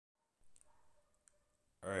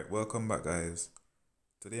Alright, welcome back guys.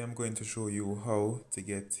 Today I'm going to show you how to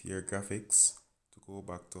get your graphics to go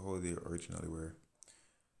back to how they originally were.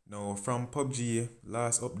 Now from Pubg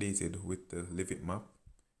last updated with the livik map,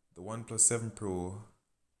 the OnePlus 7 Pro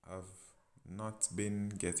have not been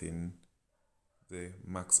getting the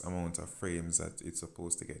max amount of frames that it's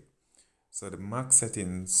supposed to get. So the max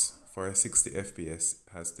settings for 60 FPS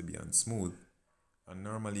has to be on smooth, and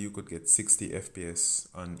normally you could get 60 FPS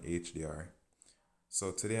on HDR.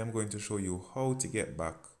 So today I'm going to show you how to get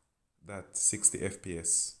back that 60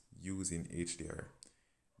 FPS using HDR,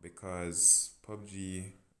 because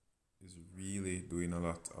Pubg is really doing a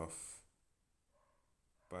lot of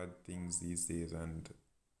bad things these days and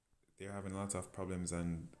they're having a lot of problems,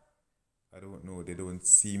 and I don't know, they don't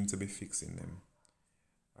seem to be fixing them.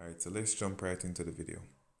 Alright, so let's jump right into the video.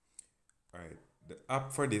 Alright, the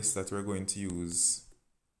app for this that we're going to use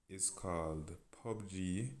is called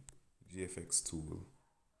Pubg Gfx Tool.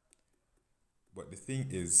 But the thing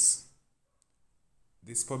is,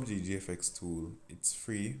 this Pubg Gfx Tool, it's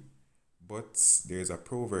free, but there's a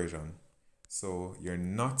pro version. So you're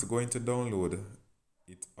not going to download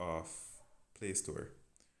it off Play Store.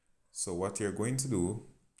 So what you're going to do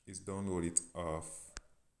is download it off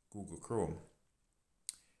Google Chrome.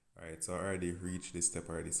 Alright, so I already reached this step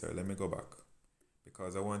already, so let me go back,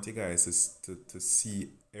 because I want you guys to see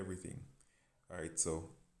everything. Alright, so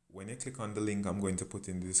when you click on the link I'm going to put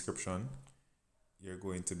in the description, you're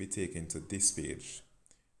going to be taken to this page.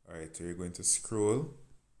 Alright, so you're going to scroll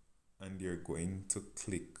and you're going to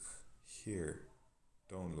click here,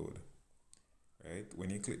 download. Right, when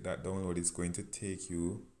you click that download, it's going to take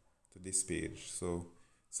you to this page. So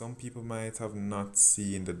some people might have not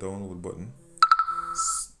seen the download button,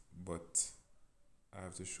 but I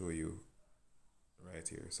have to show you right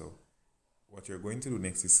here. So what you're going to do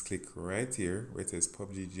next is click right here where it says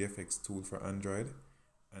Pubg Gfx Tool for Android,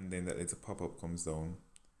 and then that little pop-up comes down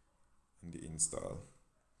and the install.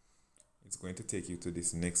 It's going to take you to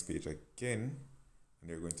this next page again, and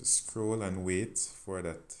you're going to scroll and wait for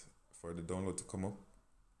the download to come up,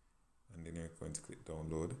 and then you're going to click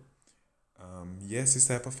download. Yes, this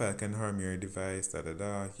type of file can harm your device,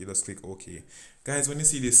 you just click OK. Guys, when you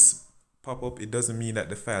see this pop up, it doesn't mean that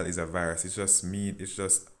the file is a virus. It's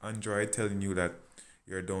just Android telling you that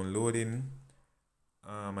you're downloading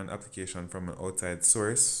an application from an outside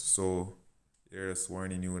source, so they're just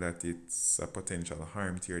warning you that it's a potential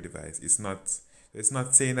harm to your device. It's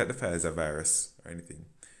not saying that the file is a virus or anything.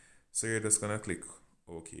 So you're just gonna click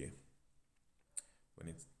OK. When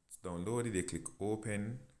it's downloaded, you click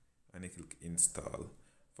open and you click install.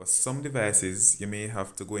 For some devices, you may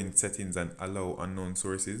have to go in settings and allow unknown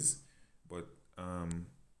sources, but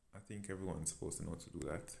I think everyone's supposed to know to do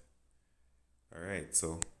that. Alright,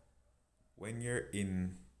 so when you're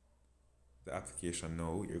in the application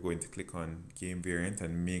now, you're going to click on game variant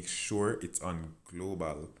and make sure it's on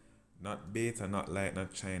global, not beta, not light,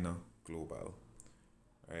 not China, global.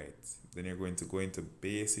 Alright, then you're going to go into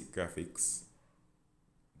basic graphics.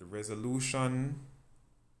 The resolution,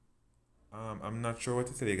 I'm not sure what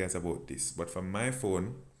to tell you guys about this, but for my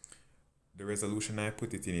phone, the resolution I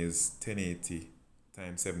put it in is 1080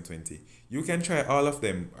 times 720. You can try all of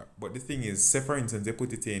them, but the thing is, say for instance, they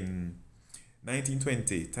put it in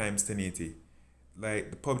 1920 times 1080.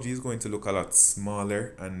 Like, the Pubg is going to look a lot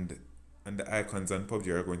smaller, and the icons on Pubg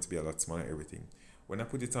are going to be a lot smaller, everything. When I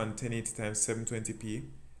put it on 1080 times 720p,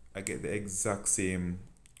 I get the exact same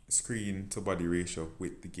screen to body ratio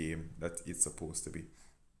with the game that it's supposed to be.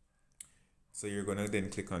 So you're gonna then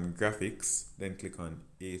click on graphics, then click on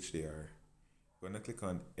HDR. You're gonna click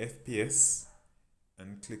on FPS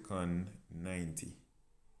and click on 90.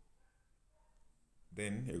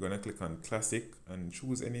 Then you're gonna click on classic and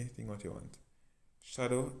choose anything what you want.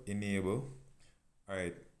 Shadow enable.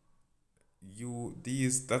 Alright,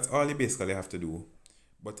 that's all you basically have to do.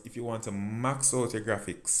 But if you want to max out your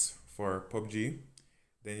graphics for Pubg,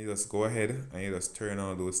 then you just go ahead and you just turn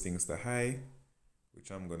all those things to high,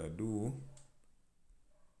 which I'm gonna do.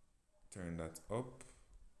 Turn that up,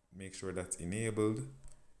 make sure that's enabled,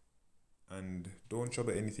 and don't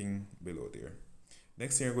trouble anything below there.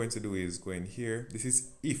 Next thing you're going to do is go in here. This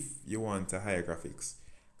is if you want a higher graphics.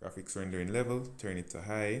 Graphics rendering level, turn it to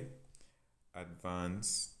high.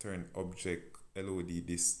 Advanced, turn object LOD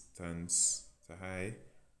distance to high.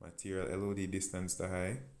 Material LOD distance to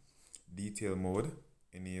high. Detail mode,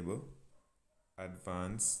 enable.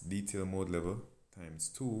 Advanced detail mode level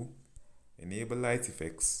 ×2. Enable light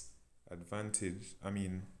effects.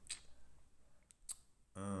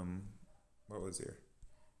 What was there?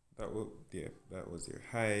 That was there.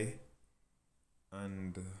 High,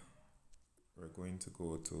 and we're going to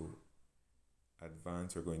go to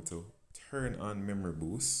advanced, we're going to turn on memory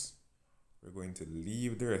boost. We're going to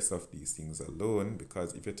leave the rest of these things alone,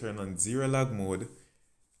 because if you turn on zero lag mode,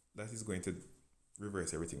 that is going to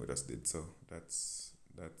reverse everything we just did, so that's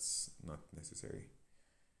not necessary.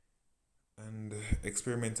 And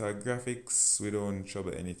experimental graphics, we don't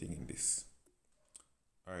trouble anything in this.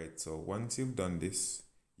 Alright, so once you've done this,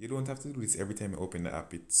 you don't have to do this every time you open the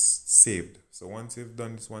app, it's saved. So once you've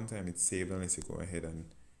done this one time, it's saved unless you go ahead and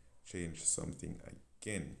change something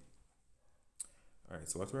again. Alright,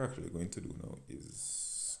 so what we're actually going to do now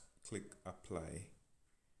is click apply.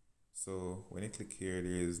 So when you click here,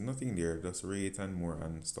 there is nothing there, just rate and more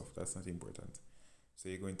and stuff. That's not important. So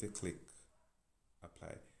you're going to click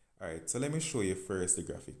apply. Alright, so let me show you first the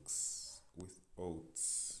graphics without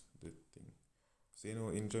the thing. So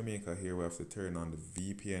in Jamaica here we have to turn on the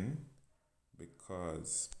VPN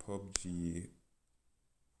because PUBG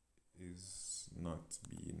is not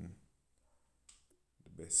being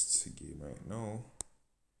the best game right now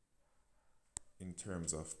in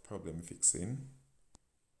terms of problem fixing.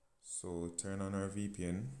 So turn on our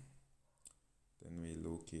VPN, then we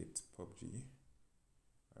locate PUBG.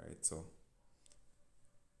 Alright, so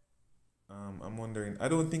I'm wondering, I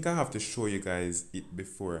don't think I have to show you guys it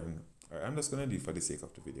before, and I'm just gonna do it for the sake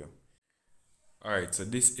of the video. Alright, so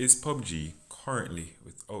this is PUBG currently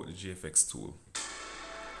without the GFX tool.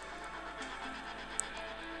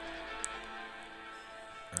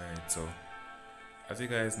 Alright, so as you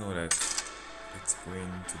guys know that it's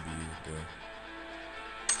going to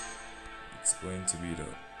be the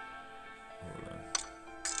hold on.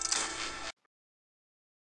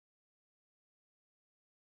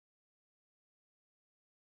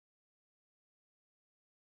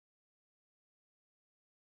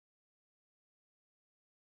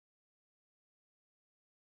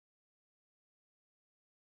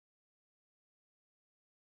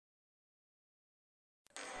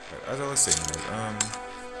 As I was saying,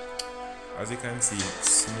 as you can see, it's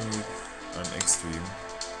smooth and extreme.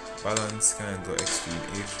 Balance can go extreme,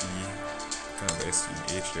 HD can go extreme,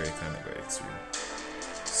 HDR can go extreme.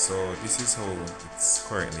 So this is how it's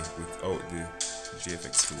currently without the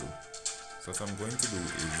GFX tool. So what I'm going to do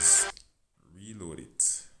is reload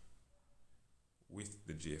it with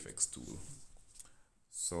the GFX tool.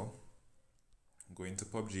 So go into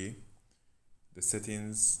PUBG. The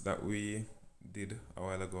settings that we did a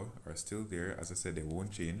while ago are still there. As I said, they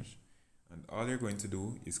won't change, and all you're going to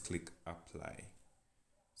do is click apply.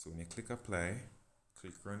 So when you click apply,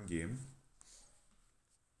 click run game,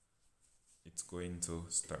 it's going to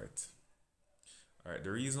start. Alright,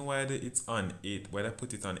 the reason why it's on 8, why I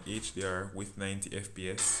put it on HDR with 90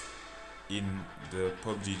 FPS in the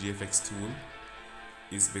Pubg Gfx tool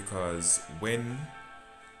is because when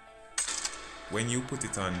you put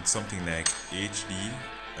it on something like HD,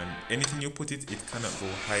 and anything you put it cannot go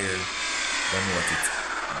higher than what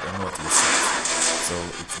you set. So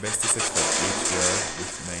it's best to set that HDR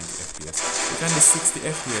with 90 FPS. You can do 60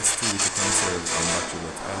 FPS too to conserve on battery,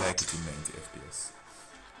 but I like it in 90 FPS.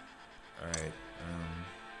 Alright,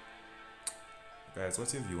 guys,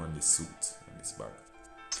 what's your view on this suit and this bag?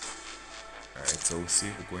 Alright, so see,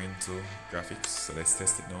 we're going to graphics, so let's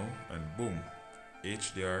test it now, and boom,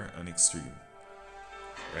 HDR and extreme.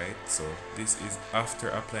 Right, so this is after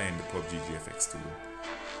applying the Pubg Gfx tool.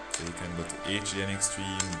 So you can go to HD and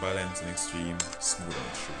extreme, balance and extreme, smooth and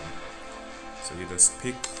extreme. So you just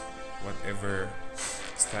pick whatever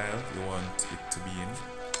style you want it to be in,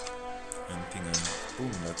 and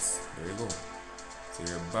boom, there you go. So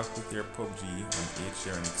you're back with your Pubg on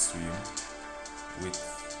HDR and extreme with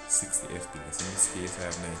 60 FPS. In this case I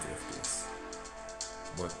have 90 FPS.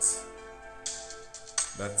 But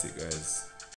that's it, guys.